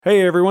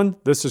Hey everyone,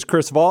 this is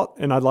Chris Vaught,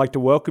 and I'd like to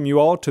welcome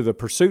you all to the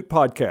Pursuit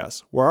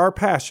Podcast, where our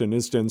passion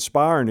is to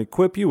inspire and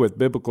equip you with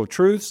biblical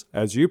truths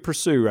as you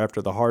pursue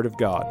after the heart of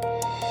God.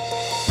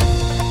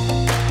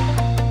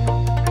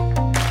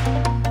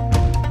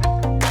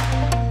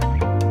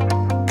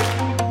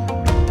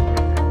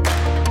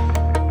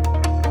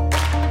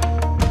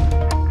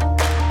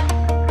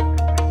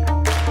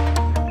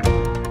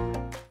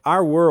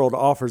 Our world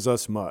offers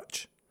us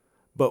much,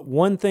 but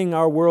one thing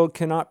our world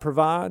cannot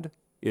provide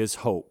is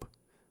hope.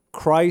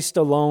 Christ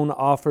alone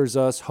offers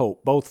us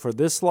hope, both for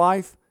this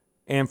life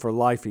and for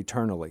life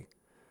eternally.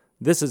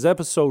 This is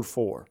episode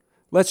 4.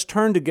 Let's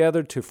turn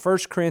together to 1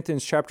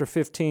 Corinthians chapter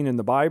 15 in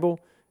the Bible,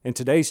 and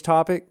today's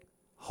topic,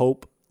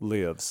 Hope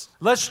Lives.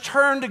 Let's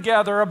turn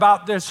together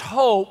about this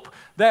hope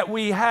that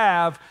we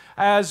have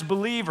as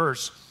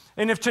believers.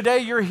 And if today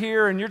you're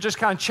here and you're just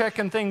kind of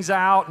checking things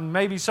out, and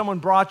maybe someone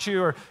brought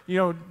you or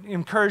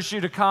encouraged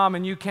you to come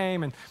and you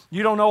came and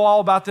you don't know all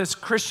about this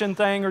Christian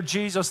thing or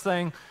Jesus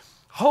thing,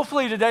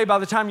 hopefully today, by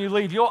the time you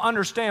leave, you'll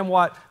understand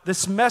what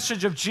this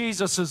message of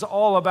Jesus is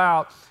all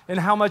about and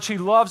how much He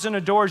loves and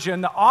adores you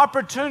and the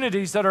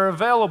opportunities that are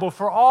available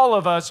for all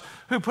of us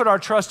who put our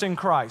trust in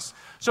Christ.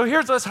 So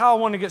here's how I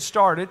want to get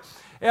started.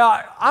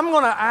 I'm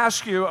going to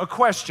ask you a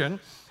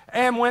question,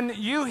 and when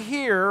you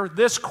hear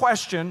this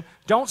question,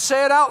 don't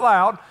say it out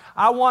loud.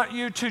 I want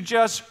you to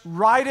just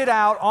write it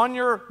out on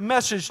your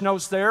message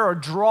notes there or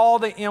draw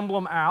the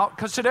emblem out,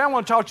 because today I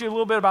want to talk to you a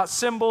little bit about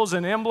symbols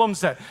and emblems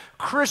that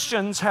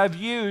Christians have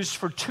used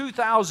for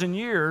 2,000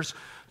 years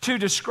to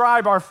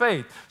describe our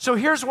faith. So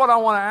here's what I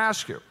want to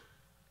ask you.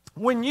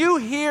 When you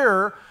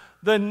hear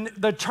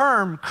the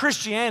term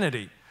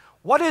Christianity,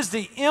 what is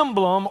the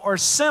emblem or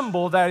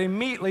symbol that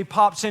immediately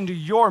pops into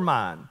your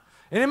mind?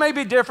 And it may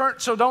be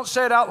different, so don't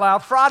say it out loud.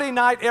 Friday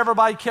night,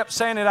 everybody kept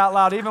saying it out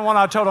loud, even when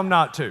I told them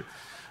not to.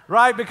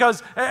 Right?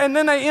 And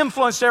then they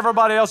influenced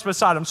everybody else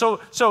beside them.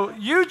 So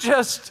you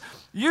just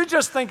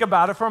think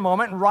about it for a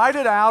moment and write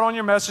it out on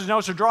your message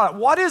notes or draw it.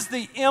 What is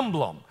the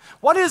emblem?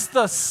 What is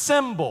the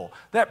symbol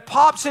that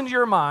pops into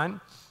your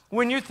mind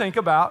when you think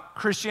about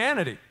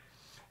Christianity?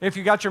 If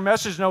you got your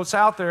message notes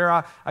out there,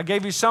 I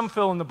gave you some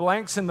fill in the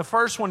blanks, and the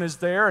first one is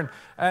there.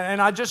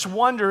 And I just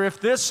wonder if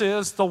this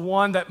is the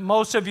one that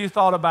most of you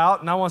thought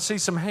about, and I want to see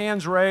some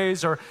hands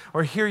raised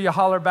or hear you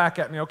holler back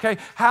at me, okay?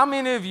 How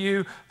many of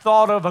you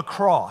thought of a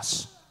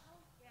cross?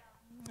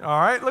 All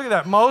right, look at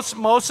that.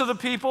 Most of the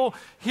people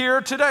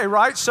here today,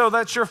 right? So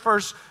that's your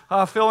first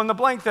fill in the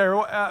blank there.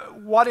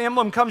 What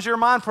emblem comes to your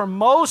mind? For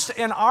most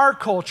in our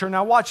culture,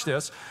 now watch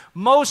this,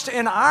 most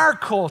in our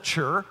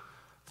culture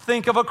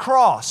think of a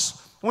cross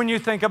when you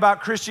think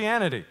about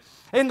Christianity.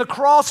 And the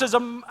cross is a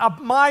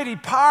mighty,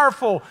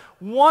 powerful,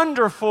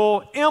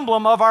 wonderful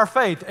emblem of our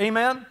faith.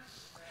 Amen?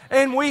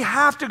 And we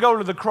have to go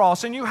to the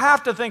cross, and you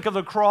have to think of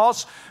the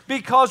cross,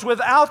 because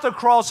without the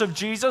cross of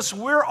Jesus,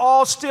 we're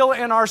all still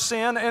in our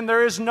sin, and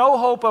there is no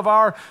hope of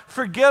our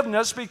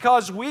forgiveness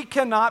because we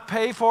cannot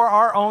pay for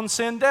our own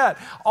sin debt.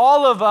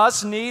 All of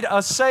us need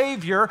a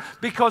Savior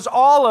because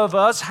all of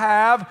us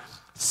have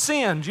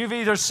sinned. You've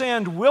either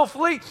sinned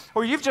willfully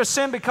or you've just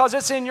sinned because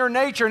it's in your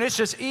nature and it's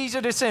just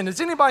easy to sin. Does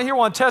anybody here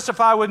want to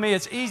testify with me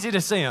it's easy to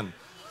sin?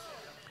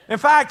 In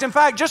fact,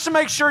 just to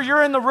make sure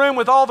you're in the room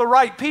with all the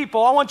right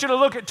people, I want you to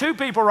look at two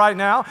people right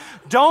now.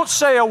 Don't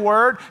say a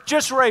word.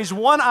 Just raise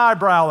one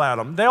eyebrow at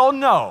them. They'll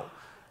know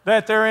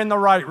that they're in the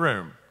right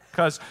room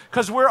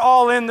because we're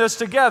all in this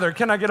together.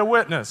 Can I get a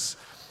witness?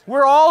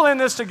 We're all in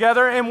this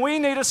together, and we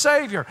need a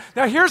Savior.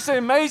 Now, here's the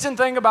amazing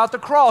thing about the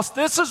cross.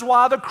 This is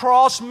why the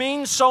cross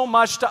means so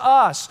much to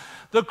us.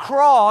 The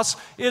cross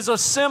is a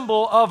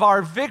symbol of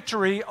our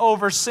victory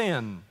over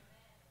sin.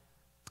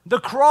 The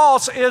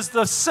cross is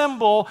the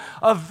symbol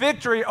of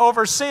victory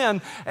over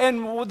sin.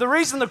 And the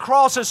reason the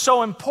cross is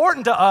so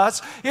important to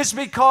us is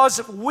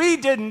because we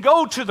didn't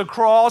go to the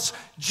cross,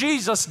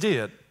 Jesus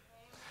did.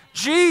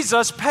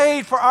 Jesus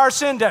paid for our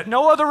sin debt.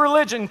 No other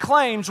religion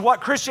claims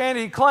what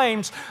Christianity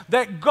claims,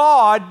 that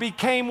God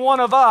became one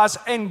of us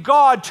and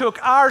God took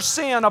our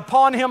sin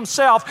upon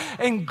Himself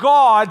and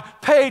God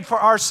paid for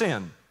our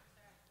sin.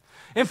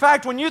 In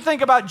fact, when you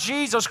think about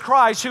Jesus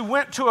Christ who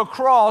went to a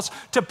cross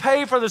to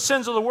pay for the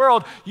sins of the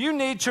world, you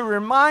need to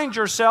remind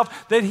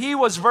yourself that He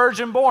was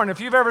virgin born. If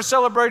you've ever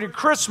celebrated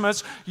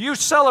Christmas, you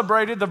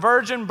celebrated the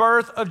virgin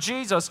birth of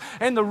Jesus.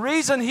 And the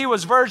reason He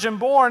was virgin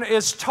born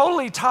is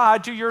totally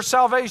tied to your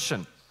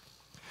salvation.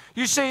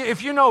 You see,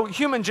 if you know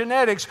human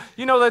genetics,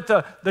 you know that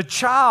the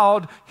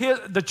child's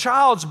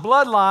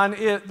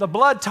bloodline, the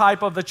blood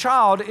type of the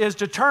child is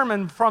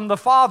determined from the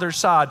father's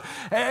side.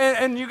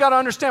 And you got to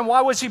understand,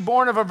 why was He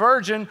born of a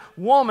virgin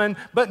woman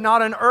but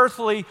not an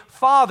earthly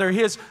father?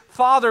 His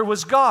father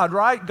was God,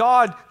 right?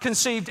 God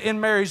conceived in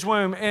Mary's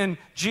womb and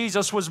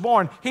Jesus was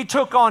born. He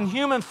took on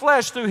human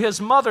flesh through His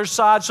mother's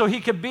side so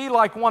He could be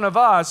like one of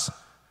us.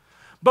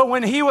 But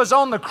when he was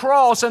on the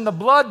cross and the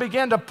blood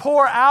began to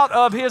pour out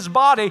of his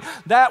body,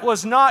 that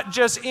was not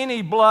just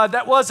any blood.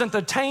 That wasn't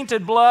the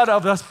tainted blood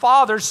of the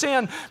Father's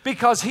sin,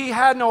 because he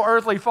had no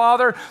earthly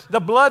father. The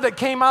blood that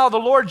came out of the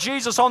Lord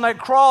Jesus on that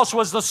cross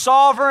was the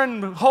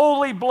sovereign,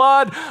 holy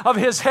blood of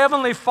his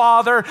heavenly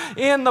Father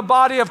in the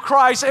body of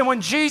Christ. And when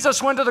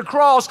Jesus went to the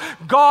cross,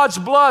 God's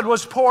blood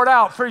was poured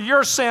out for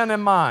your sin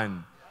and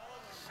mine.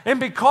 And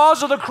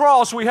because of the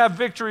cross, we have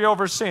victory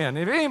over sin.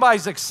 If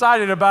anybody's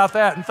excited about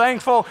that and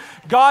thankful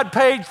God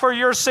paid for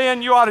your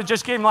sin, you ought to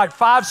just give him like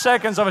 5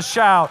 seconds of a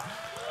shout.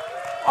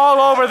 All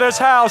over this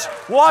house,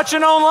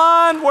 watching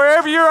online,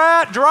 wherever you're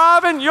at,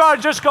 driving, you ought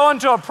to just go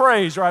into a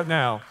praise right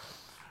now,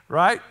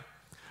 right?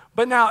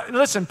 But now,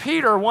 listen,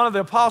 Peter, one of the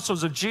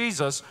apostles of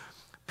Jesus,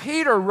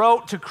 Peter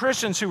wrote to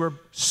Christians who were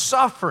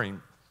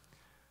suffering.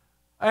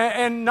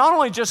 And not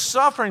only just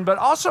suffering, but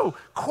also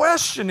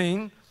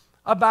questioning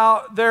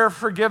about their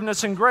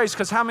forgiveness and grace,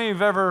 because how many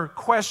have ever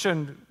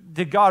questioned,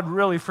 did God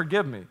really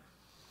forgive me?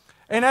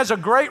 And as a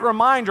great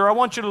reminder, I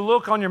want you to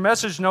look on your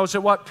message notes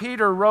at what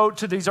Peter wrote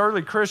to these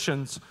early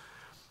Christians.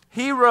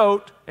 He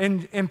wrote,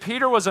 and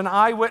Peter was an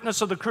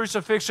eyewitness of the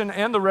crucifixion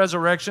and the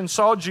resurrection,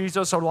 saw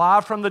Jesus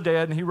alive from the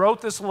dead, and he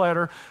wrote this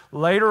letter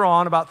later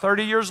on, about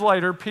 30 years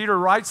later. Peter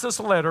writes this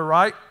letter,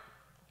 right?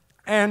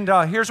 And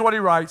here's what he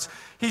writes.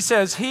 He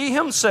says, he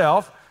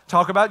himself,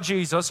 talk about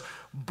Jesus,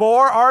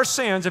 bore our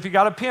sins. If you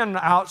got a pen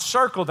out,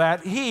 circle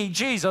that. He,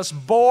 Jesus,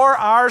 bore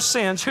our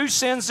sins. Whose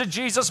sins did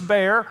Jesus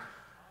bear?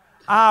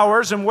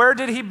 Ours. And where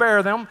did he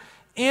bear them?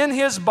 In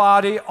his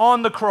body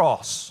on the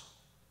cross.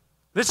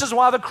 This is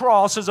why the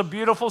cross is a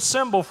beautiful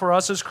symbol for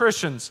us as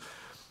Christians.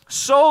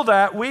 So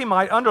that we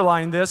might,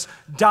 underline this,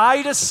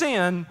 die to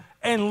sin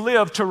and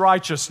live to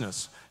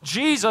righteousness.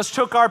 Jesus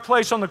took our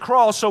place on the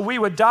cross so we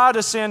would die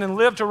to sin and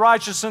live to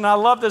righteousness. And I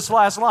love this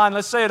last line.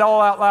 Let's say it all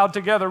out loud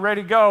together.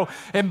 Ready, go.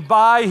 And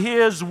by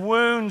his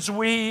wounds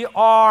we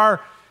are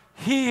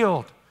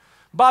healed.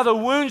 By the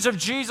wounds of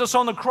Jesus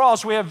on the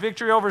cross we have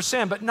victory over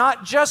sin, but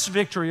not just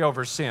victory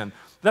over sin.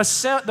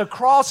 The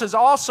cross is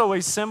also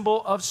a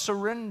symbol of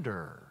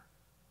surrender.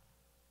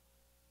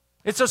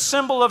 It's a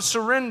symbol of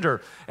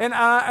surrender. And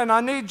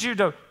I need you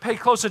to pay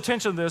close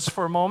attention to this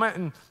for a moment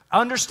and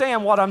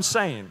understand what I'm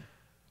saying.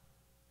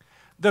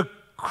 The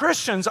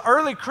Christians,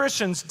 early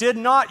Christians, did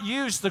not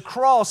use the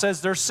cross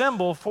as their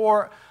symbol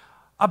for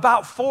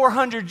about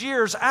 400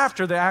 years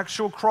after the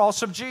actual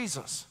cross of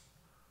Jesus.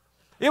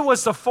 It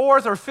was the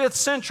 4th or 5th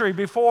century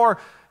before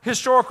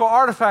historical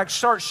artifacts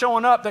start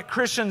showing up that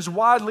Christians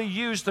widely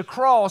used the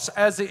cross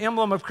as the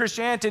emblem of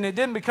Christianity, and it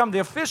didn't become the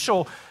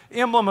official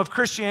emblem of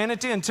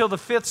Christianity until the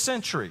 5th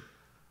century.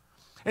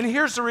 And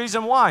here's the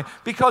reason why.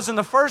 Because in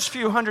the first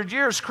few hundred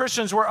years,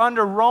 Christians were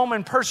under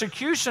Roman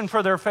persecution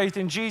for their faith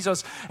in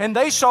Jesus, and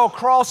they saw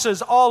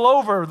crosses all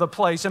over the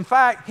place. In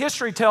fact,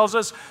 history tells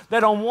us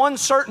that on one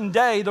certain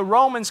day, the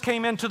Romans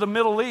came into the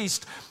Middle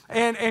East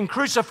and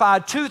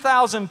crucified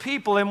 2,000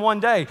 people in one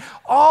day.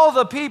 All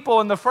the people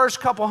in the first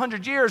couple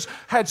hundred years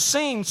had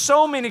seen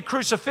so many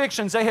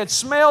crucifixions. They had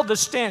smelled the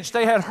stench.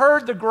 They had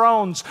heard the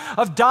groans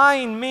of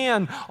dying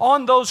men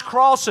on those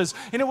crosses.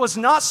 And it was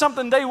not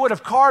something they would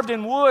have carved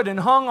in wood and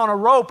hung on a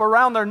rope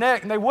around their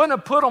neck. And they wouldn't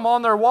have put them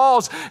on their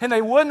walls. And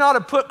they would not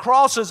have put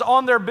crosses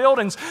on their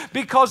buildings,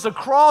 because the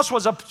cross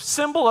was a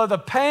symbol of the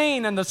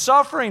pain and the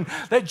suffering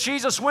that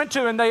Jesus went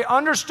to. And they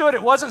understood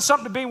it wasn't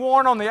something to be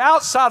worn on the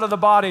outside of the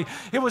body.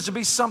 It was to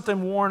be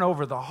something worn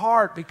over the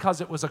heart,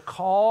 because it was a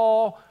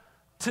call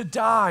to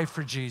die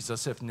for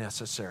Jesus if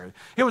necessary.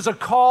 It was a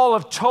call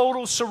of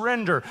total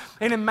surrender.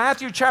 And in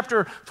Matthew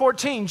chapter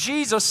 14,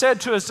 Jesus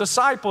said to his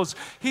disciples,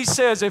 he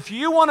says, if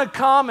you want to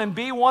come and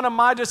be one of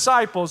my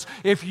disciples,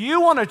 if you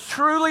want to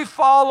truly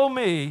follow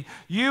me,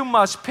 you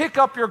must pick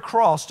up your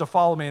cross to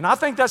follow me. And I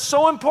think that's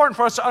so important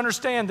for us to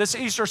understand this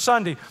Easter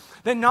Sunday,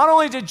 that not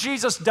only did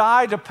Jesus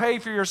die to pay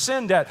for your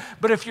sin debt,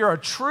 but if you're a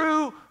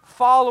true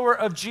follower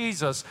of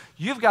Jesus,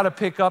 you've got to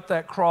pick up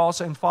that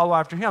cross and follow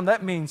after him.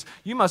 That means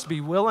you must be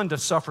willing to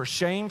suffer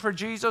shame for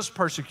Jesus,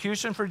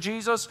 persecution for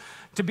Jesus,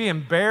 to be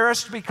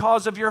embarrassed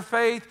because of your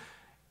faith.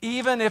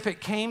 Even if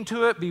it came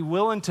to it, be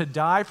willing to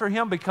die for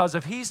him, because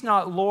if he's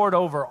not Lord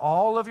over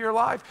all of your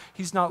life,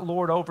 he's not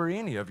Lord over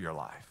any of your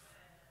life.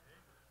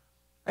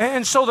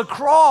 And so the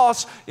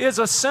cross is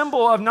a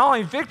symbol of not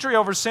only victory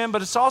over sin,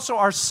 but it's also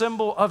our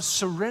symbol of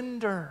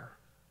surrender.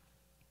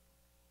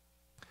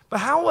 But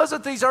how was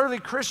it these early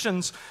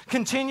Christians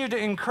continued to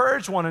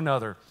encourage one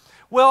another?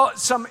 Well,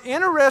 some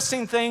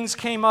interesting things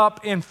came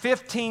up in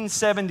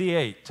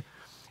 1578.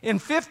 In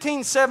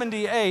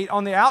 1578,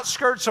 on the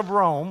outskirts of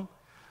Rome,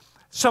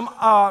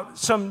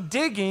 some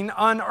digging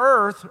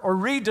unearthed or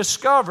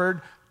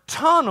rediscovered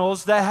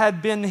tunnels that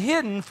had been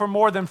hidden for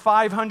more than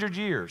 500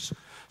 years.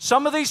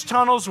 Some of these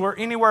tunnels were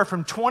anywhere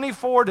from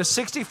 24 to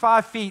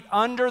 65 feet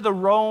under the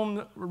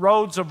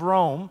roads of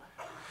Rome.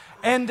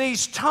 And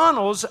these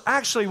tunnels,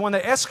 actually, when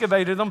they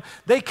excavated them,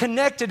 they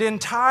connected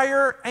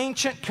entire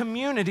ancient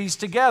communities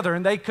together,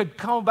 and they could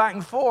come back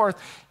and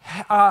forth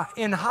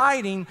in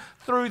hiding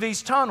through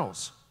these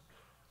tunnels.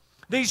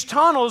 These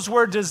tunnels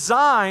were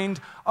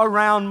designed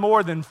around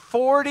more than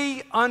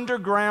 40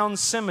 underground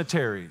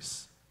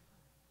cemeteries.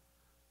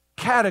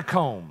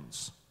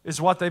 Catacombs is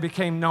what they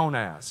became known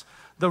as.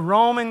 The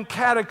Roman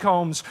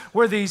catacombs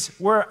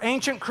where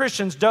ancient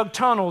Christians dug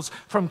tunnels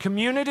from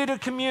community to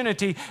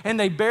community, and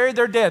they buried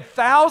their dead.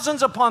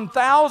 Thousands upon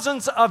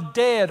thousands of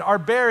dead are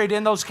buried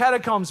in those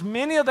catacombs.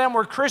 Many of them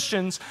were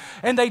Christians,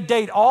 and they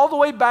date all the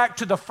way back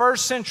to the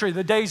first century,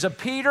 the days of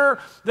Peter,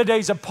 the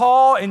days of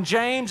Paul and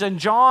James and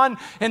John,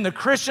 and the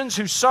Christians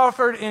who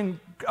suffered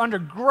under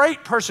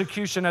great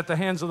persecution at the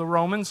hands of the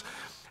Romans.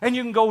 And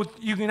you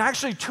can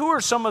actually tour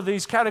some of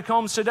these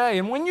catacombs today.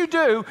 And when you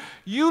do,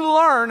 you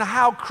learn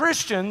how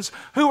Christians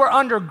who are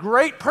under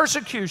great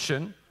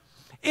persecution,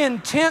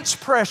 intense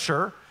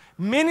pressure,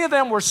 many of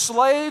them were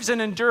slaves and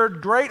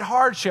endured great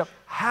hardship,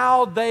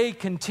 how they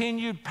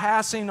continued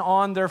passing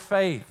on their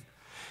faith.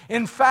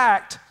 In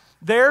fact,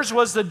 theirs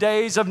was the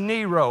days of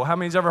Nero. How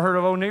many's ever heard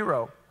of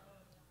Nero?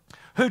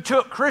 Who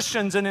took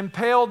Christians and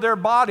impaled their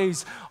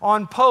bodies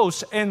on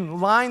posts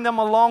and lined them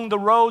along the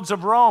roads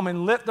of Rome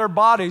and lit their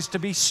bodies to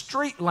be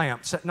street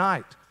lamps at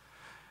night.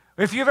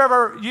 If you've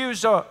ever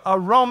used a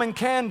Roman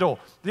candle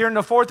during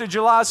the 4th of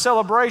July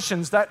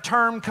celebrations, that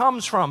term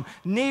comes from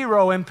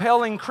Nero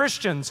impaling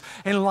Christians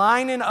and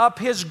lining up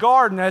his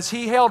garden as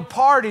he held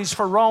parties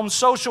for Rome's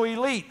social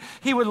elite.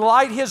 He would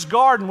light his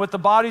garden with the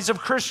bodies of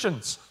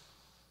Christians.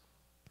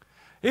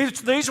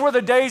 These were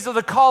the days of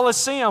the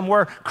Colosseum,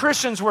 where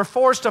Christians were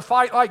forced to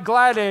fight like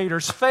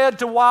gladiators, fed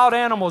to wild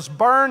animals,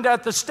 burned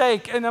at the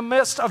stake in the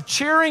midst of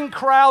cheering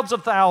crowds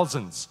of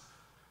thousands.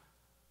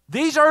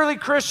 These early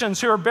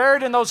Christians who are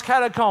buried in those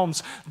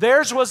catacombs,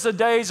 theirs was the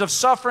days of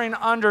suffering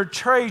under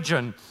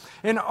Trajan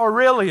and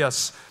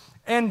Aurelius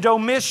and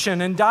Domitian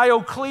and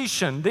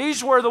Diocletian.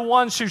 These were the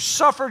ones who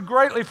suffered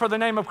greatly for the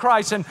name of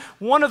Christ. And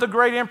one of the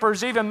great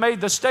emperors even made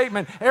the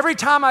statement, every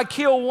time I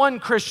kill one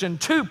Christian,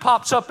 2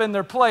 pops up in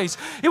their place.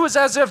 It was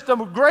as if the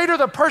greater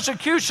the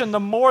persecution,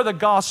 the more the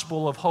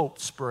gospel of hope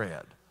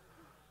spread.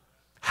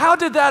 How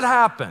did that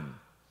happen?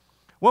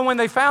 Well, when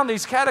they found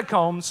these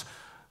catacombs,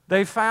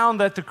 they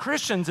found that the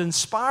Christians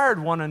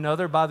inspired one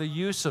another by the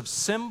use of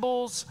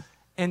symbols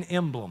and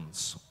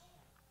emblems.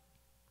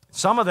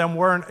 Some of them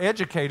weren't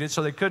educated,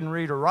 so they couldn't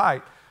read or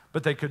write,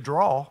 but they could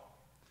draw.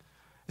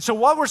 So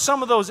what were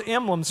some of those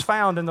emblems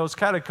found in those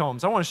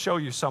catacombs? I want to show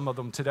you some of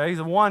them today.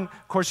 The one,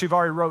 of course, you've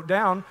already wrote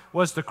down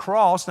was the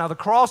cross. Now, the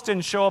cross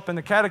didn't show up in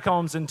the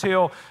catacombs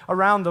until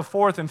around the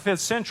 4th and 5th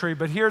century,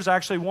 but here's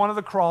actually one of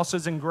the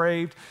crosses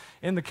engraved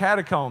in the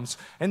catacombs.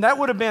 And that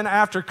would have been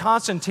after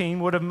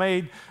Constantine would have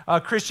made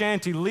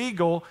Christianity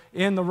legal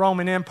in the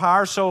Roman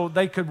Empire, so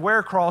they could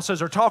wear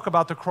crosses or talk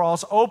about the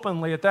cross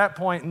openly at that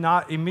point and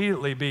not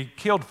immediately be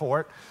killed for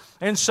it.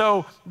 And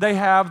so they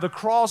have the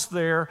cross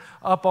there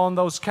up on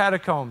those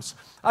catacombs.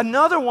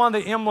 Another one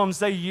of the emblems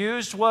they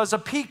used was a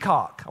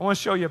peacock. I want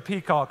to show you a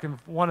peacock in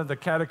one of the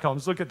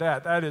catacombs. Look at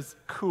that. That is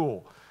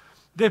cool.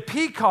 The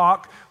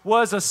peacock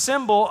was a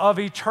symbol of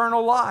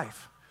eternal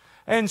life.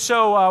 And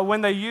so when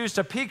they used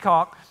a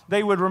peacock,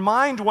 they would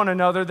remind one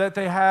another that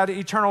they had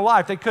eternal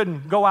life. They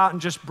couldn't go out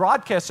and just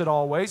broadcast it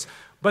always,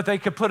 but they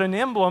could put an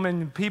emblem,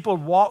 and people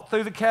would walk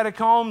through the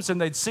catacombs and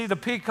they'd see the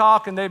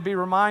peacock and they'd be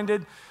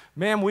reminded,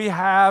 man, we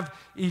have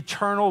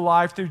eternal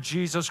life through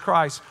Jesus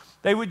Christ.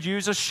 They would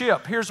use a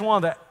ship. Here's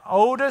one of the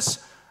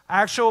oldest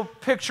actual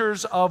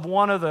pictures of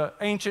one of the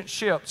ancient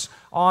ships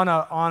on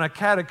a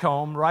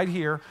catacomb right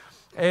here.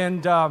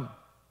 And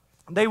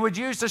they would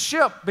use the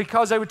ship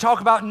because they would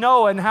talk about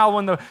Noah and how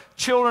when the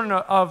children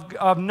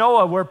of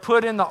Noah were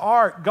put in the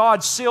ark,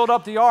 God sealed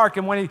up the ark,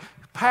 and when he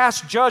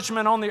passed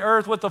judgment on the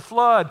earth with the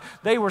flood,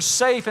 they were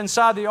safe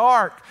inside the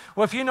ark.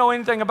 Well, if you know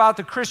anything about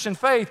the Christian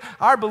faith,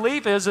 our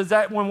belief is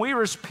that when we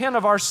repent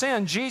of our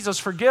sin, Jesus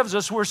forgives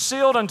us. We're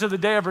sealed unto the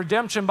day of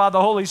redemption by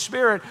the Holy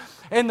Spirit.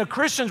 And the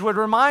Christians would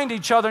remind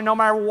each other, no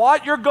matter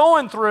what you're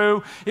going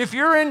through, if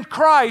you're in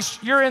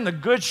Christ, you're in the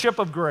good ship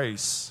of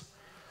grace.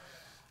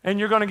 And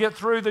you're going to get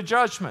through the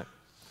judgment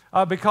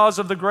because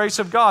of the grace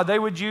of God. They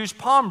would use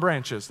palm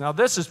branches. Now,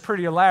 this is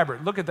pretty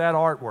elaborate. Look at that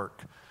artwork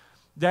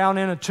down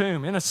in a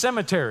tomb, in a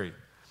cemetery.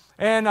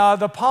 And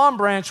the palm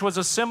branch was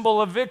a symbol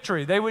of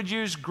victory. They would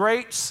use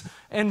grapes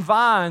and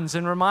vines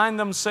and remind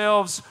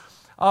themselves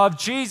of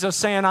Jesus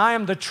saying, I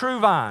am the true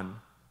vine,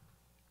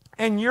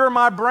 and you're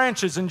my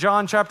branches in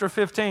John chapter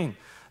 15.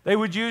 They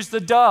would use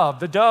the dove.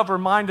 The dove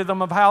reminded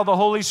them of how the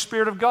Holy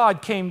Spirit of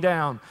God came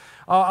down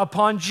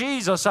upon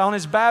Jesus on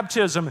his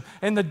baptism.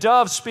 And the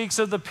dove speaks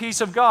of the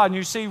peace of God. And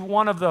you see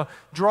one of the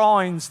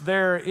drawings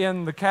there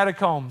in the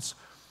catacombs.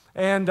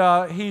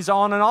 And he's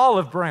on an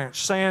olive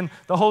branch saying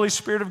the Holy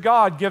Spirit of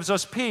God gives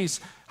us peace.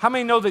 How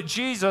many know that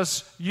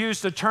Jesus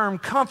used the term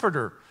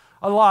comforter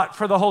a lot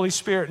for the Holy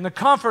Spirit? And the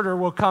comforter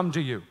will come to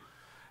you.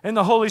 And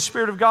the Holy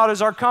Spirit of God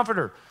is our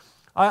comforter.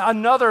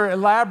 Another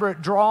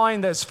elaborate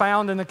drawing that's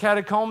found in the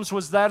catacombs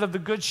was that of the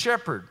Good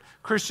Shepherd.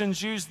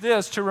 Christians use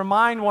this to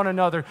remind one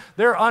another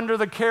they're under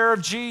the care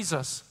of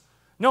Jesus.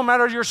 No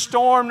matter your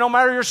storm, no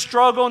matter your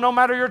struggle, no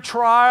matter your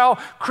trial,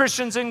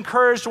 Christians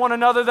encouraged one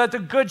another that the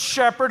Good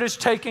Shepherd is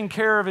taking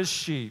care of his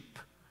sheep.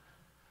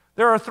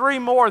 There are 3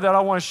 more that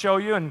I want to show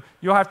you, and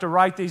you'll have to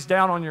write these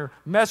down on your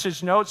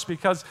message notes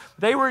because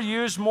they were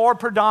used more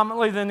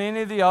predominantly than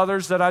any of the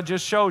others that I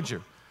just showed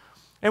you.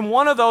 And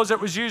one of those that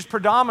was used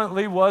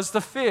predominantly was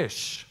the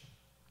fish.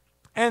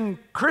 And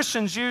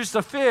Christians used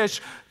the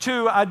fish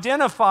to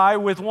identify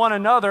with one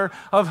another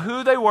of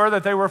who they were,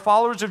 that they were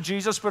followers of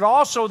Jesus, but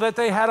also that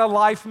they had a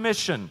life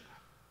mission.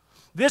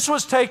 This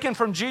was taken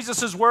from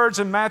Jesus' words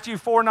in Matthew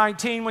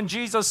 4:19 when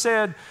Jesus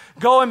said,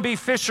 "Go and be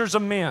fishers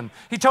of men."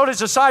 He told his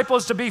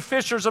disciples to be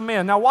fishers of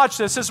men. Now watch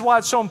this. This is why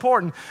it's so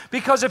important.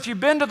 Because if you've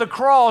been to the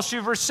cross,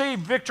 you've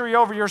received victory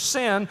over your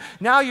sin.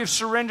 Now you've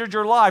surrendered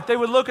your life. They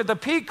would look at the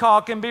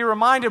peacock and be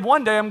reminded,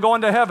 one day I'm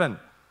going to heaven.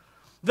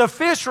 The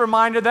fish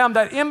reminded them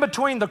that in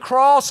between the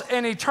cross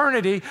and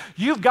eternity,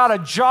 you've got a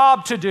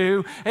job to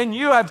do, and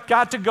you have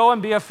got to go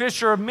and be a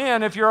fisher of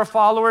men. If you're a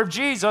follower of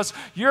Jesus,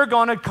 you're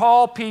going to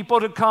call people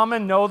to come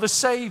and know the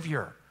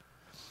Savior.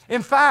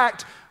 In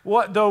fact,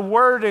 what the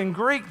word in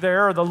Greek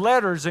there, or the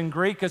letters in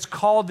Greek, is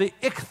called the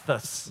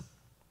ichthus.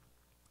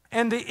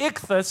 And the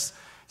ichthus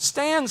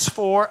stands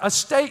for a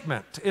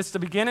statement. It's the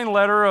beginning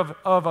letter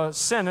of a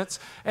sentence,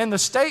 and the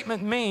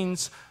statement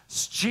means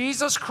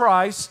Jesus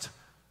Christ,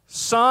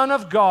 Son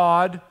of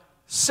God,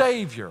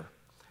 Savior.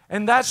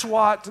 And that's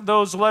what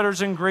those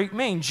letters in Greek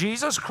mean.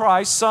 Jesus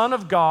Christ, Son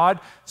of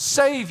God,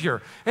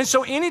 Savior. And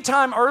so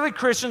anytime early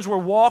Christians were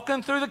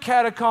walking through the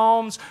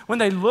catacombs, when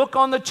they look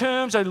on the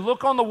tombs, they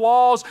look on the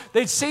walls,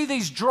 they'd see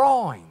these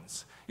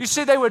drawings. You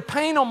see, they would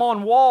paint them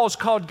on walls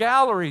called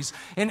galleries,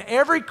 and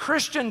every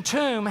Christian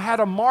tomb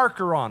had a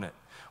marker on it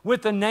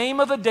with the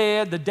name of the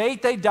dead, the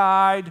date they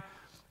died,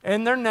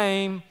 and their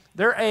name,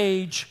 their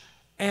age,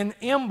 and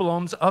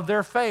emblems of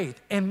their faith.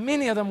 And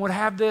many of them would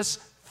have this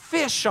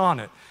fish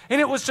on it.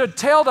 And it was to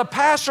tell the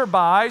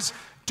passerbys,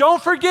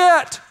 don't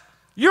forget,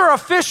 you're a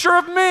fisher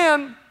of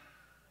men.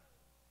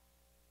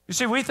 You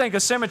see, we think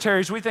of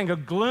cemeteries, we think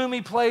of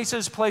gloomy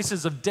places,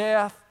 places of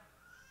death.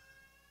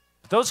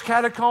 Those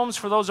catacombs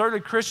for those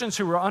early Christians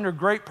who were under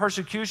great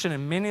persecution,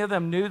 and many of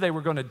them knew they were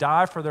going to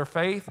die for their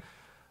faith,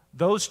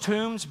 those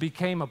tombs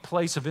became a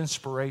place of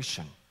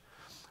inspiration,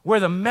 where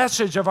the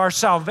message of our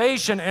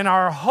salvation and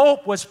our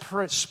hope was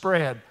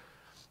spread.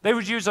 They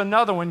would use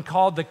another one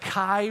called the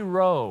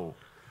Chi-Rho,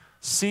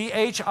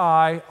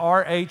 C-H-I-R-H-O,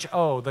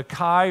 the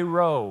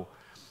Chi-Rho.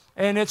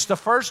 And it's the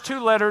first 2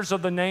 letters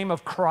of the name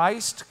of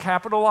Christ,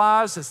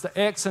 capitalized. It's the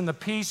X and the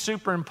P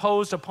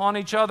superimposed upon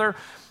each other.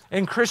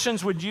 And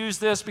Christians would use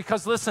this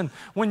because, listen,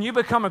 when you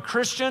become a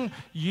Christian,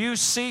 you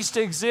cease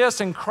to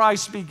exist and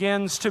Christ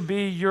begins to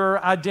be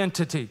your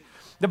identity.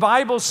 The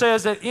Bible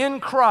says that in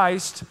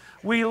Christ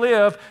we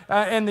live,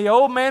 and the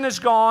old man is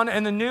gone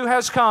and the new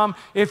has come.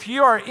 If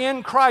you are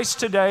in Christ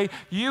today,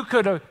 you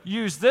could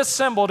use this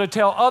symbol to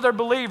tell other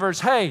believers,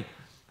 hey,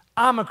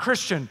 I'm a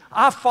Christian.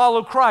 I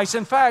follow Christ.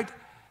 In fact,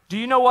 do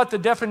you know what the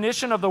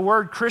definition of the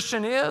word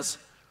Christian is?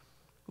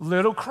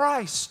 Little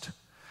Christ.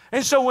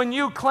 And so when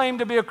you claim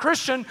to be a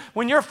Christian,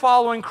 when you're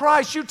following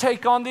Christ, you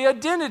take on the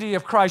identity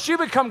of Christ. You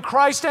become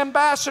Christ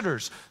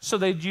ambassadors. So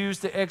they'd use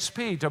the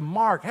XP to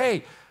mark,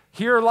 hey,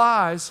 here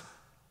lies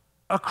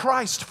a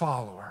Christ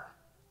follower.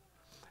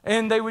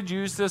 And they would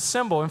use this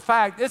symbol. In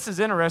fact, this is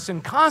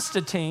interesting.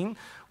 Constantine,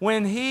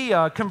 when he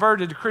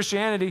converted to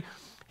Christianity,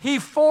 he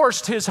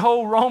forced his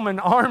whole Roman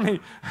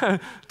army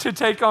to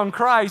take on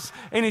Christ,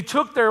 and he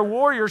took their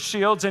warrior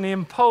shields and he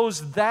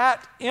imposed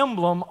that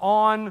emblem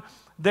on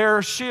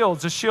their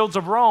shields. The shields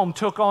of Rome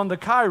took on the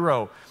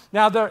Chi-Rho.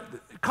 Now,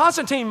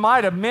 Constantine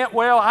might have meant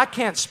well. I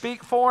can't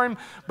speak for him,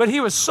 but he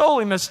was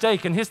sorely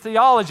mistaken. His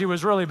theology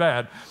was really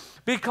bad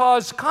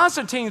because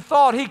Constantine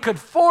thought he could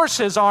force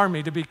his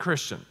army to be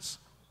Christians.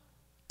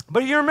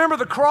 But you remember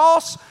the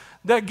cross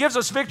that gives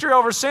us victory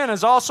over sin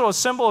is also a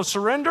symbol of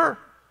surrender?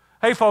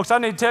 Hey, folks, I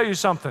need to tell you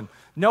something.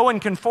 No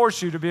one can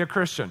force you to be a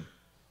Christian.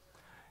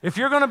 If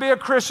you're going to be a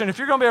Christian, if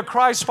you're going to be a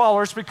Christ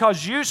follower, it's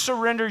because you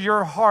surrender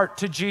your heart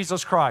to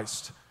Jesus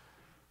Christ.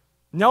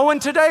 No one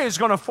today is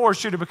going to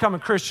force you to become a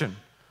Christian.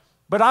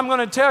 But I'm going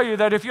to tell you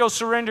that if you'll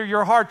surrender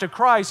your heart to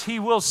Christ, He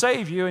will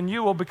save you and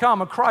you will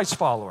become a Christ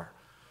follower.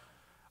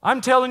 I'm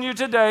telling you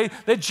today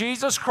that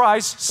Jesus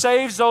Christ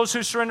saves those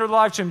who surrender their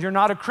life to Him. You're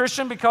not a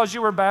Christian because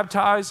you were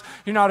baptized.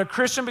 You're not a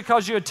Christian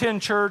because you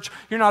attend church.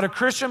 You're not a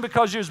Christian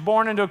because you was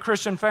born into a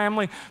Christian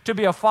family. To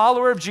be a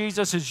follower of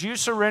Jesus is you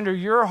surrender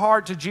your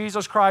heart to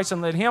Jesus Christ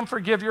and let Him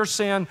forgive your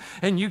sin,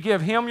 and you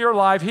give Him your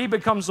life. He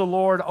becomes the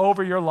Lord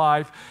over your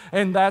life,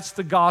 and that's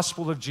the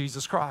gospel of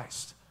Jesus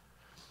Christ.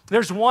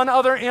 There's one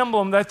other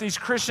emblem that these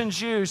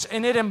Christians used,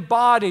 and it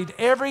embodied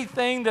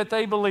everything that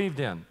they believed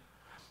in.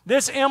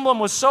 This emblem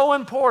was so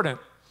important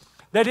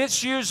that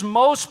it's used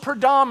most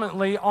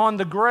predominantly on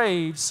the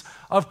graves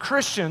of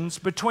Christians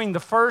between the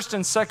 1st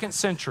and 2nd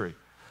century.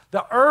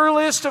 The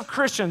earliest of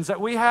Christians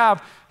that we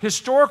have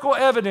historical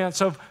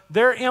evidence of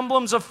their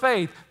emblems of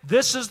faith,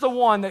 this is the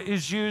one that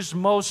is used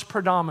most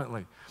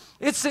predominantly.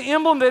 It's the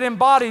emblem that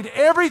embodied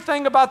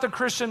everything about the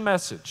Christian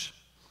message.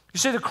 You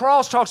see, the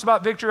cross talks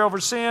about victory over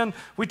sin.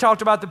 We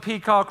talked about the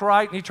peacock,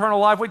 right, and eternal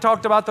life. We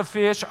talked about the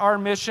fish, our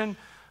mission.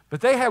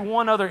 But they had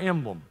one other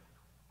emblem.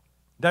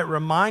 that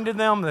reminded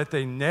them that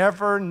they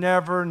never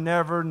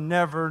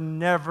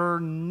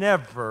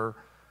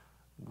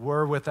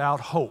were without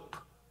hope.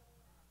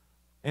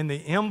 And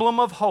the emblem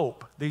of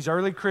hope these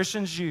early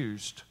Christians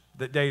used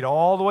that date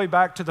all the way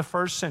back to the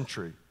first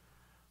century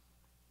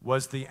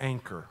was the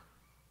anchor.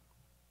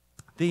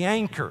 The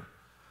anchor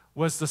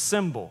was the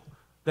symbol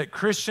that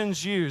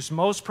Christians used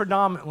most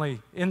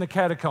predominantly in the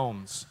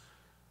catacombs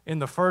in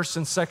the first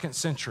and second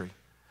century.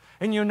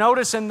 And you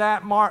notice in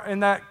that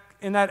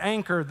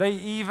anchor, they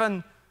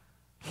even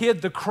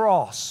hid the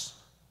cross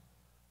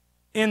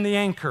in the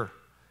anchor.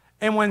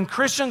 And when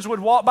Christians would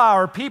walk by,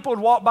 or people would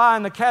walk by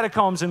in the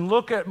catacombs and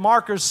look at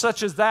markers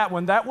such as that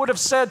one, that would have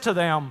said to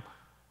them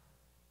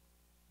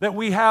that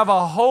we have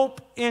a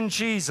hope in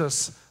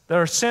Jesus, that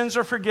our sins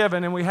are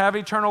forgiven and we have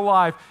eternal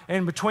life.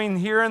 And between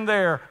here and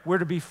there, we're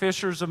to be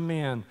fishers of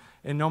men.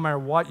 And no matter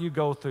what you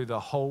go through,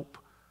 the hope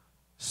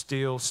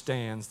still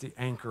stands. The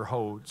anchor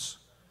holds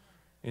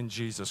in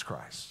Jesus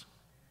Christ.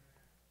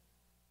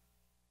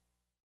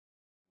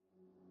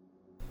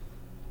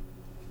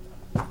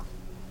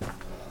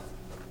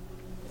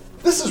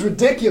 This is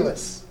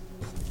ridiculous.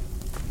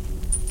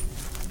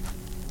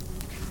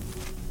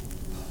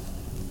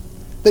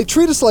 They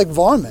treat us like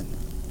varmin.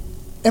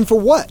 And for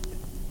what?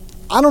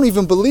 I don't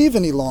even believe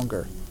any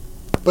longer.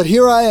 But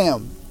here I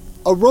am,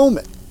 a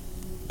Roman,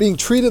 being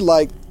treated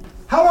like...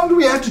 How long do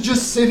we have to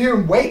just sit here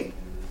and wait?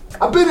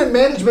 I've been in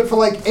management for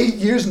like 8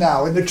 years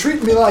now, and they're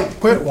treating me like...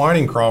 Quit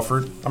whining,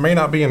 Crawford. I may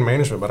not be in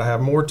management, but I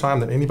have more time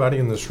than anybody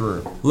in this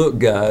room. Look,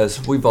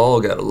 guys, we've all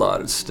got a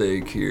lot at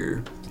stake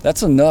here.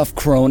 That's enough,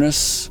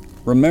 Cronus.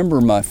 Remember,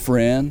 my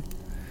friend,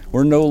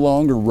 we're no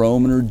longer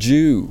Roman or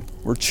Jew.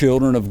 We're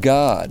children of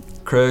God.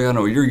 Craig, I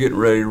know you're getting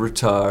ready to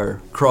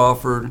retire.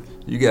 Crawford,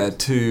 you got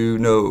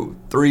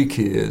 3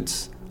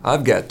 kids.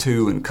 I've got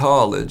 2 in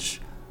college.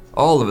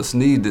 All of us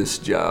need this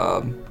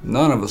job.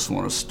 None of us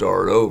want to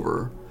start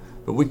over.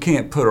 But we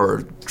can't put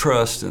our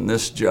trust in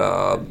this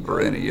job or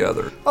any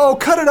other. Oh,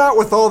 cut it out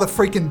with all the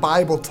freaking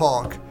Bible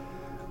talk.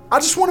 I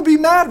just want to be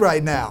mad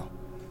right now.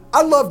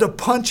 I'd love to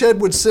punch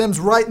Edward Sims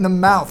right in the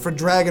mouth for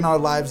dragging our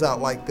lives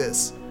out like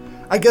this.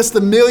 I guess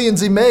the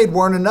millions he made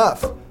weren't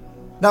enough.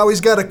 Now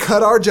he's got to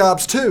cut our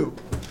jobs too.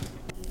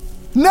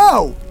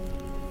 No!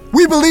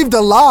 We believed a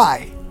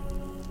lie.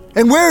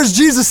 And where is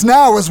Jesus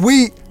now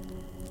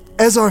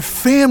as our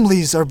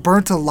families are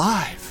burnt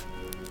alive?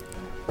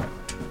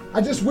 I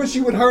just wish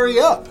he would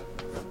hurry up.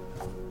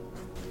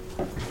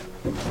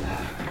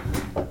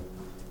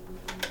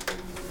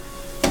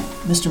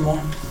 Mr.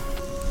 Moore.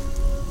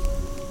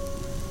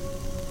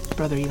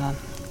 Brother Elon,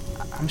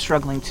 I'm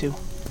struggling too.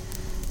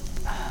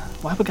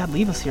 Why would God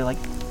leave us here like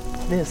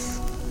this?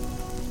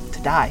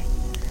 To die?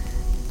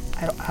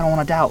 I don't want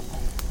to doubt,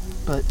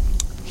 but...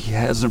 He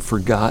hasn't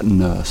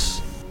forgotten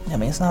us. I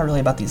mean, it's not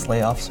really about these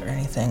layoffs or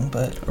anything,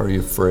 but... Are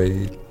you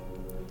afraid?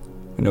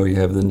 I know you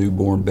have the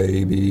newborn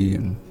baby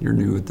and you're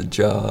new at the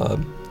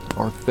job.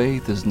 Our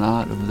faith is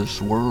not of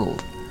this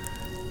world.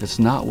 It's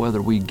not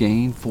whether we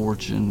gain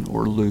fortune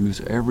or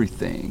lose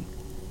everything.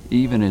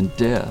 Even in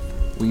death,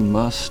 we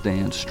must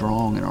stand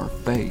strong in our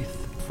faith.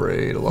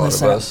 Afraid, a lot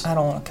Listen, of us. I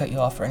don't want to cut you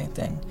off or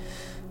anything,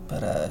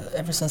 but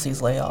ever since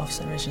these layoffs,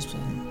 everyone's just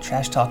been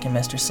trash-talking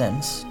Mr.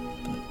 Sims,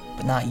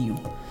 but not you.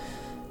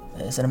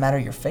 Is it a matter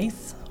of your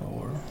faith,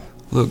 or...?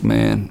 Look,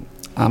 man,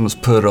 I'm as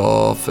put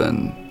off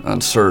and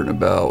uncertain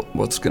about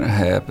what's going to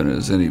happen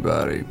as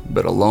anybody.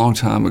 But a long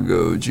time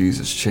ago,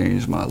 Jesus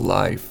changed my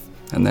life,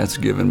 and that's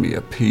given me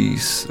a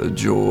peace, a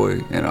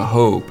joy, and a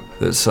hope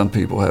that some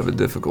people have a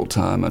difficult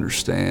time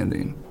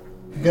understanding.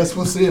 I guess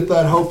we'll see if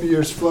that hope of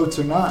yours floats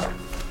or not.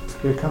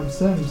 Here comes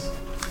Sims.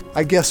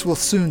 I guess we'll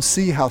soon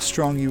see how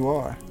strong you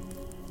are.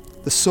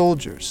 The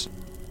soldiers,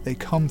 they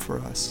come for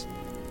us.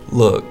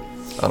 Look,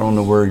 I don't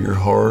know where your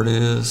heart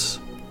is,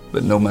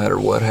 but no matter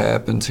what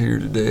happens here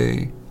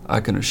today, I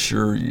can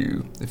assure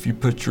you, if you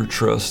put your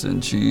trust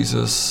in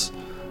Jesus,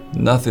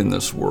 nothing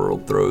this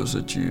world throws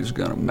at you is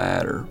going to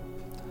matter.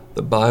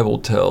 The Bible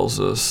tells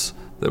us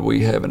that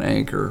we have an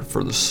anchor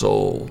for the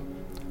soul,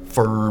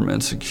 firm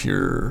and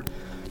secure.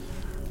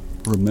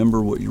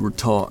 Remember what you were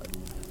taught.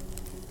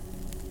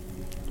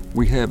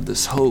 We have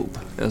this hope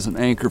as an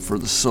anchor for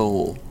the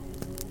soul,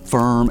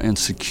 firm and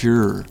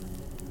secure.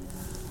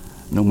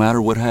 No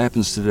matter what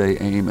happens today,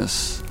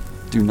 Amos,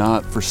 do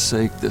not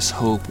forsake this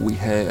hope we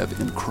have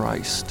in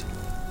Christ.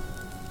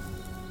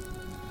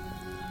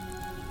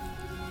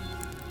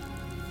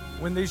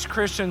 When these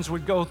Christians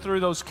would go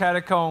through those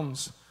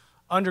catacombs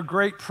under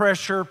great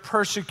pressure,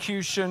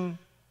 persecution,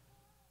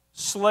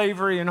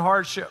 slavery, and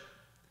hardship,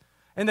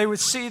 and they would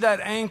see that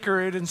anchor,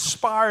 it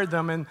inspired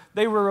them, and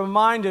they were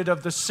reminded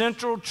of the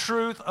central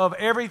truth of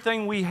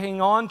everything we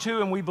hang on to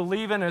and we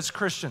believe in as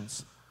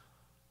Christians.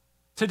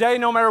 Today,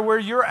 no matter where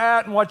you're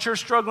at and what you're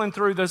struggling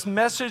through, this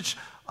message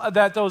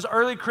that those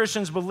early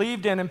Christians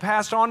believed in and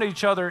passed on to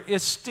each other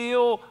is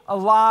still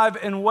alive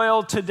and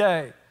well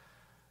today.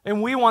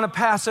 And we want to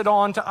pass it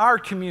on to our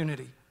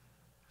community.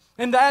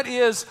 And that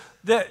is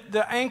that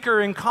the anchor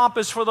and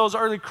compass for those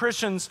early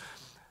Christians,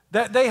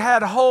 That they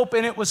had hope,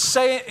 and it was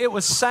sound,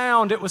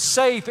 it was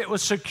safe, it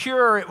was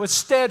secure, it was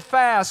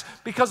steadfast,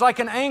 because like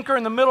an anchor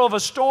in the middle of a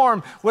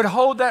storm would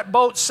hold that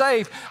boat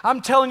safe.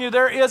 I'm telling you,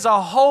 there is a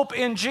hope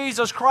in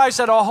Jesus Christ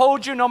that will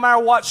hold you no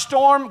matter what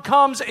storm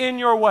comes in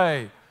your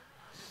way.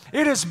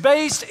 It is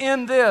based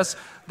in this,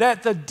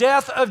 that the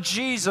death of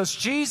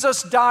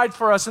Jesus died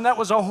for us, and that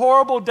was a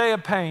horrible day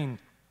of pain.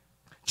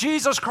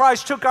 Jesus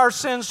Christ took our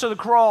sins to the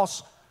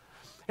cross,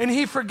 and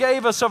He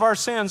forgave us of our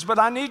sins. But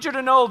I need you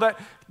to know that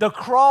the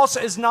cross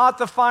is not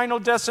the final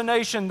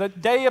destination. The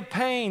day of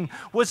pain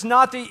was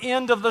not the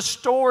end of the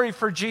story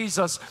for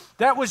Jesus.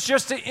 That was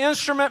just the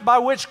instrument by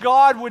which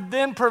God would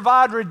then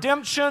provide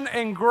redemption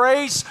and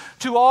grace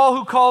to all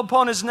who call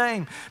upon His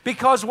name.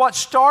 Because what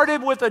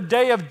started with a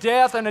day of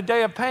death and a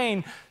day of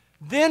pain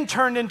then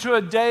turned into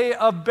a day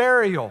of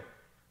burial.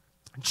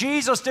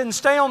 Jesus didn't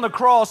stay on the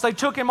cross. They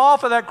took Him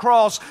off of that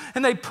cross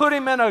and they put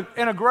Him in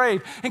a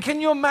grave. And can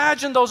you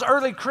imagine those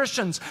early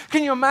Christians?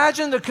 Can you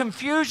imagine the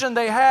confusion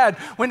they had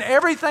when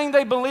everything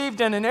they believed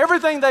in and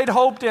everything they'd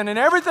hoped in and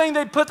everything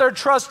they'd put their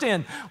trust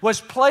in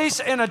was placed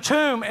in a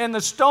tomb, and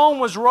the stone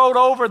was rolled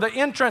over the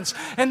entrance,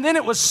 and then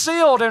it was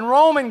sealed and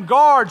Roman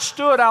guards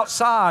stood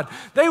outside?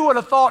 They would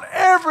have thought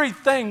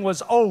everything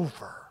was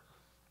over.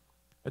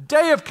 A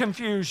day of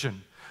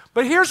confusion.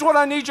 But here's what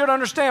I need you to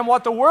understand.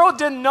 What the world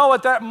didn't know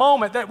at that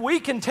moment that we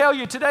can tell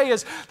you today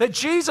is that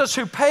Jesus,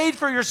 who paid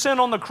for your sin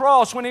on the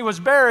cross when He was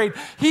buried,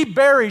 He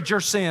buried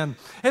your sin.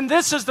 And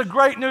this is the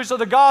great news of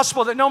the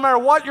gospel, that no matter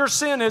what your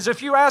sin is,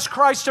 if you ask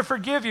Christ to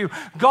forgive you,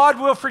 God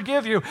will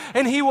forgive you.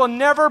 And He will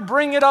never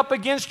bring it up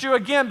against you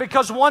again,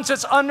 because once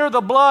it's under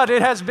the blood,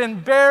 it has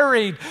been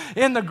buried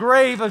in the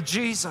grave of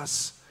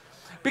Jesus.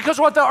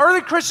 Because what the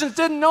early Christians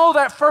didn't know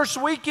that first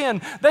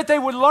weekend, that they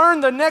would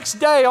learn the next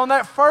day, on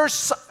that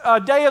first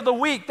day of the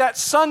week, that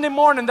Sunday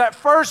morning, that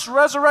first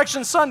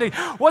Resurrection Sunday,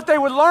 what they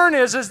would learn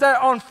is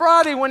that on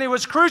Friday when He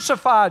was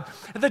crucified,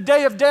 the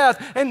day of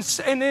death,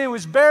 and He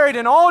was buried,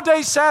 and all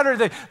day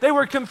Saturday, they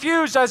were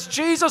confused as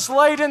Jesus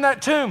laid in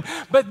that tomb.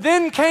 But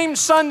then came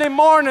Sunday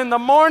morning, the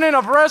morning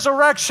of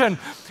resurrection,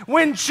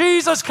 when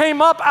Jesus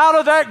came up out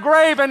of that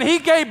grave and He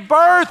gave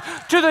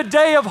birth to the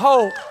day of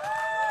hope.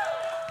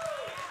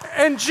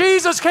 And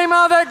Jesus came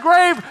out of that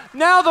grave.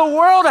 Now the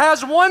world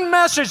has one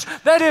message,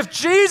 that if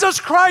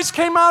Jesus Christ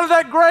came out of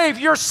that grave,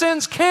 your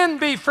sins can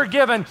be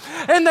forgiven,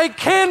 and they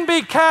can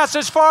be cast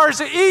as far as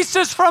the east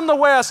is from the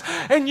west,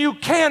 and you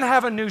can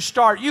have a new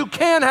start. You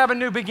can have a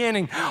new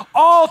beginning.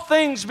 All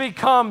things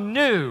become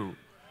new.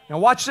 Now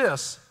watch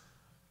this.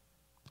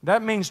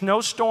 That means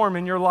no storm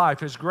in your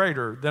life is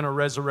greater than a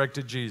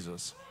resurrected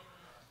Jesus.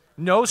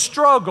 No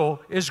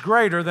struggle is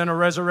greater than a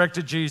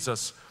resurrected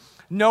Jesus.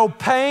 No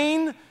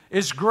pain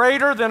is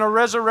greater than a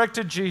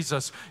resurrected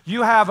Jesus.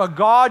 You have a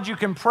God you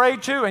can pray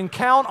to and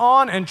count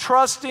on and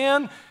trust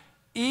in,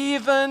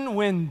 even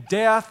when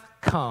death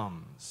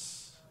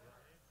comes.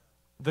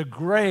 The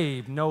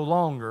grave no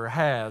longer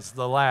has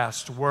the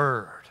last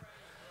word,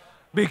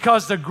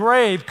 because the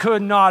grave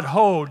could not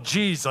hold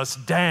Jesus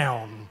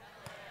down.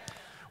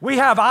 We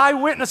have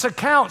eyewitness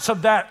accounts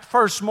of that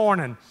first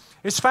morning.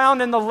 It's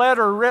found in the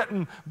letter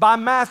written by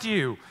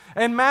Matthew.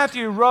 And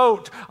Matthew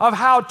wrote of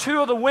how two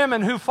of the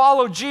women who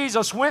followed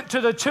Jesus went to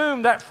the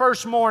tomb that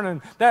first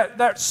morning,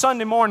 that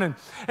Sunday morning.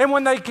 And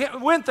when they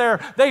went there,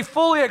 they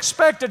fully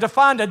expected to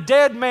find a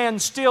dead man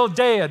still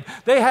dead.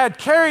 They had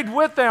carried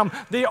with them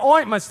the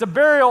ointments, the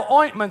burial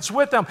ointments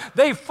with them.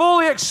 They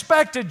fully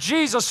expected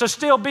Jesus to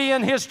still be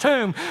in His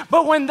tomb.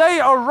 But when they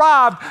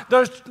arrived,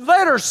 the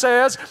letter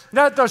says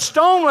that the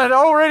stone had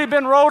already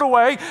been rolled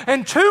away,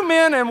 and two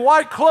men in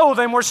white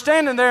clothing were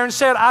standing there and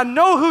said, "I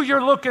know who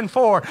you're looking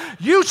for.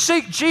 You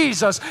seek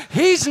Jesus.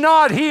 He's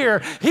not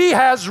here. He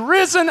has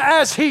risen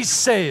as He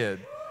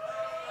said."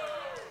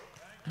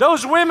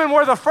 Those women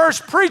were the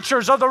first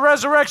preachers of the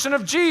resurrection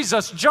of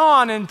Jesus.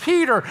 John and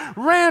Peter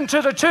ran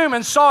to the tomb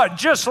and saw it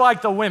just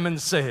like the women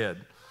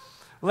said.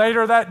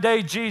 Later that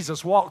day,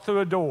 Jesus walked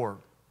through a door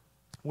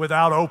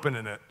without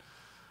opening it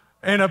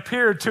and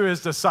appeared to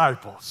His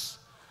disciples.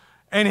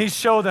 And He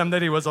showed them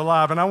that He was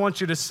alive. And I want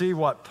you to see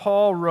what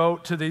Paul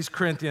wrote to these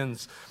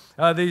Corinthians,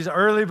 these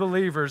early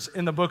believers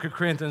in the book of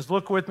Corinthians.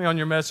 Look with me on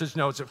your message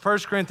notes at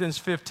 1 Corinthians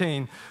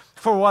 15.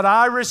 "For what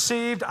I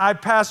received, I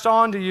passed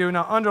on to you."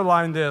 Now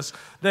underline this,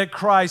 that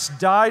Christ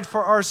died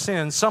for our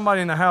sins.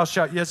 Somebody in the house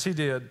shout, "Yes, He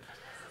did."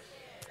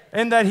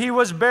 "And that He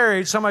was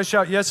buried." Somebody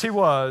shout, "Yes, He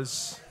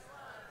was."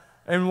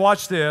 And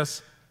watch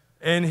this.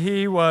 "And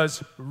He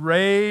was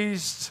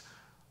raised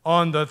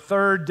on the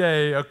third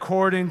day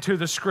according to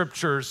the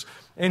Scriptures.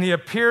 And He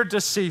appeared to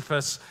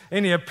Cephas,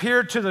 and He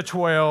appeared to the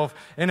 12,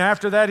 and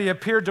after that He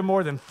appeared to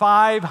more than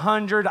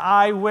 500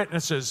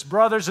 eyewitnesses."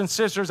 Brothers and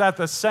sisters, at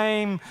the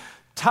same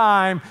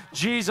time,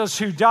 Jesus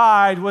who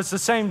died was the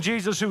same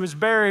Jesus who was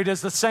buried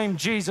as the same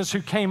Jesus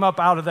who came up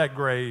out of that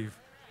grave.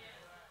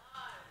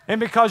 And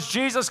because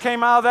Jesus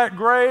came out of that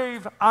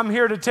grave, I'm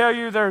here to tell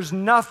you there's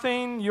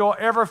nothing you'll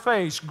ever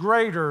face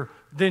greater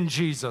than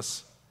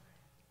Jesus.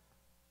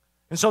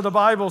 And so the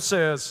Bible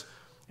says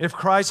If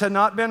Christ had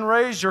not been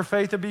raised, your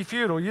faith would be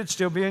futile. You'd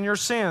still be in your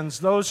sins.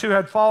 Those who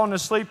had fallen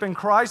asleep in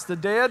Christ, the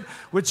dead,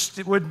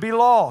 would be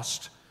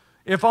lost.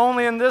 If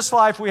only in this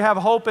life we have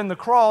hope in the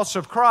cross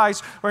of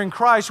Christ, or in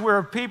Christ,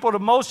 we're people to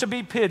most to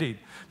be pitied.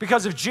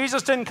 Because if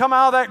Jesus didn't come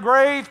out of that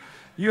grave,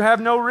 you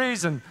have no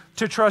reason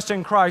to trust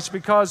in Christ,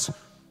 because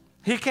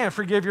He can't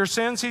forgive your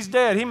sins. He's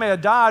dead. He may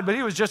have died, but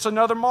He was just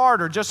another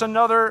martyr, just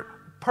another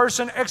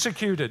person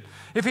executed.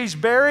 If He's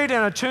buried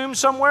in a tomb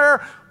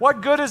somewhere,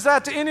 what good is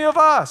that to any of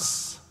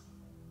us?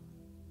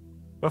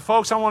 But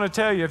folks, I want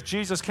to tell you, if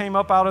Jesus came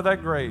up out of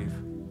that grave,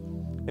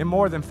 and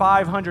more than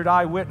 500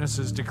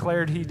 eyewitnesses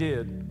declared He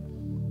did,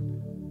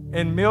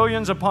 and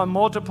millions upon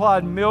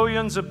multiplied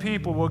millions of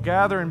people will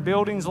gather in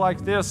buildings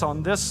like this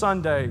on this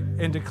Sunday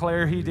and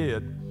declare He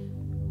did.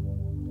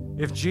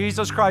 If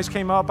Jesus Christ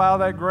came up out of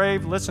that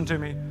grave, listen to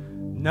me,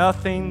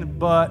 nothing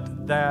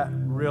but that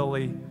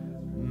really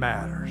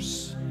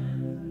matters.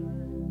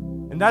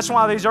 And that's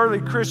why these early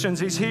Christians,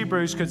 these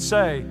Hebrews, could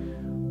say,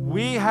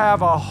 we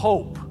have a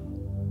hope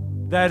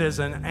that is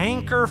an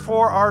anchor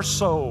for our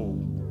soul,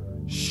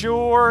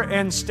 sure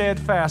and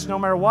steadfast. No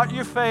matter what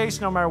you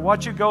face, no matter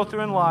what you go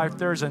through in life,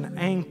 there's an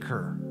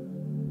anchor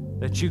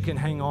that you can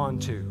hang on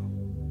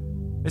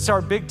to. It's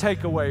our big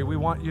takeaway we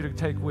want you to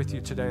take with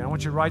you today. I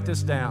want you to write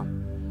this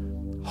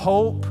down.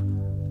 Hope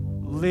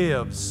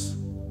lives,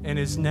 and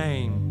His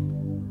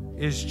name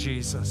is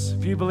Jesus.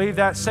 If you believe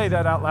that, say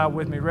that out loud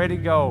with me. Ready,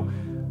 go.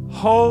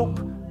 Hope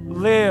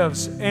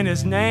lives, and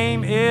His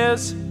name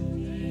is...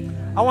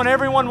 I want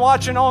everyone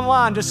watching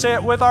online to say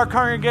it with our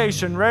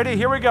congregation. Ready?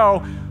 Here we go.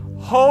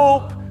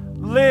 Hope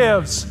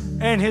lives,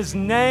 and His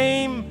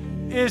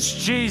name is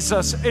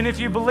Jesus. And if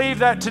you believe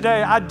that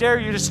today, I dare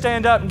you to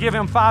stand up and give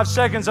Him 5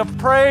 seconds of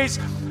praise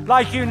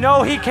like you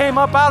know He came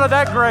up out of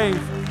that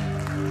grave.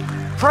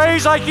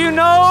 Praise like you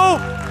know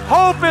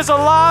hope is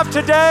alive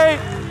today.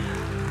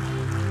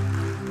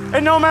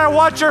 And no matter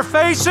what you're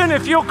facing,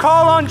 if you'll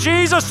call on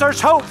Jesus,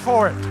 there's hope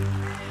for it.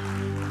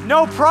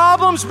 No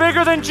problem's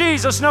bigger than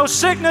Jesus. No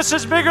sickness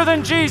is bigger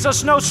than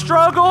Jesus. No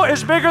struggle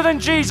is bigger than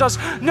Jesus.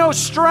 No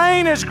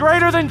strain is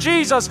greater than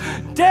Jesus.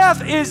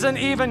 Death isn't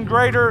even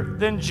greater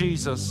than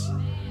Jesus.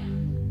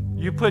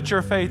 You put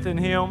your faith in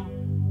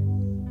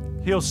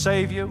Him, He'll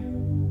save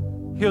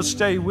you. He'll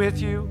stay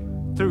with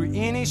you through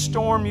any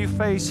storm you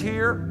face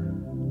here.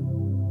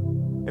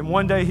 And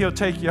one day He'll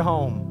take you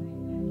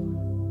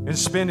home and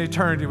spend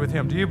eternity with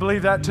Him. Do you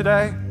believe that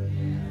today?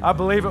 I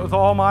believe it with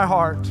all my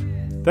heart.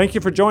 Thank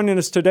you for joining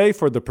us today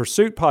for the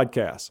Pursuit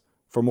Podcast.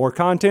 For more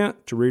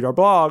content, to read our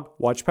blog,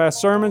 watch past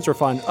sermons, or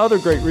find other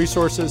great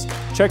resources,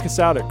 check us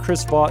out at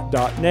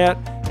chrisvaught.net,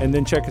 and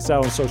then check us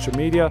out on social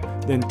media.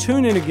 Then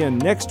tune in again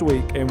next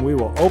week, and we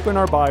will open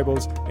our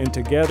Bibles and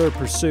together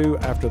pursue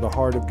after the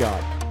heart of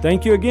God.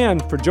 Thank you again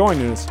for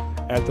joining us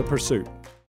at The Pursuit.